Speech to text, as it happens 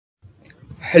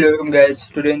Hello guys,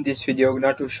 today in this video I'm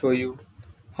going to show you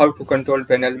how to control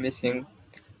panel missing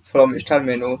from start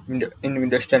menu in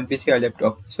Windows 10 PC or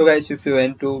laptop. So guys, if you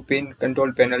want to pin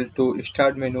control panel to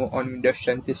start menu on Windows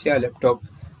 10 PC or laptop,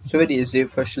 so very easy.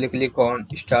 Firstly click on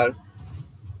start,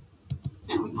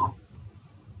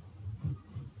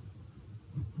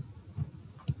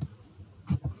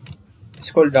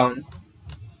 scroll down,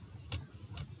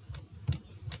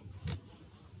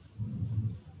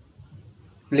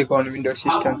 click on Windows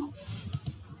System,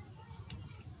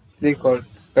 click on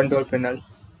control panel.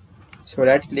 So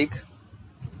right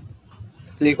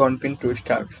click on pin to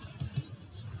start.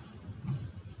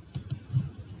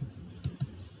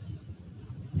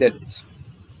 There it is.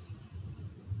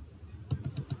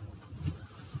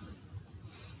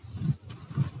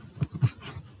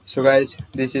 So guys,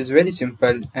 this is very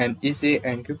simple and easy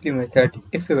and quickly method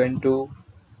if you want to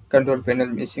control panel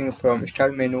missing from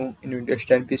start menu in Windows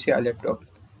 10 PC or laptop.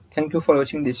 Thank you for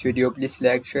watching this video. Please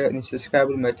like, share and subscribe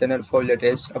to my channel for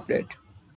latest update.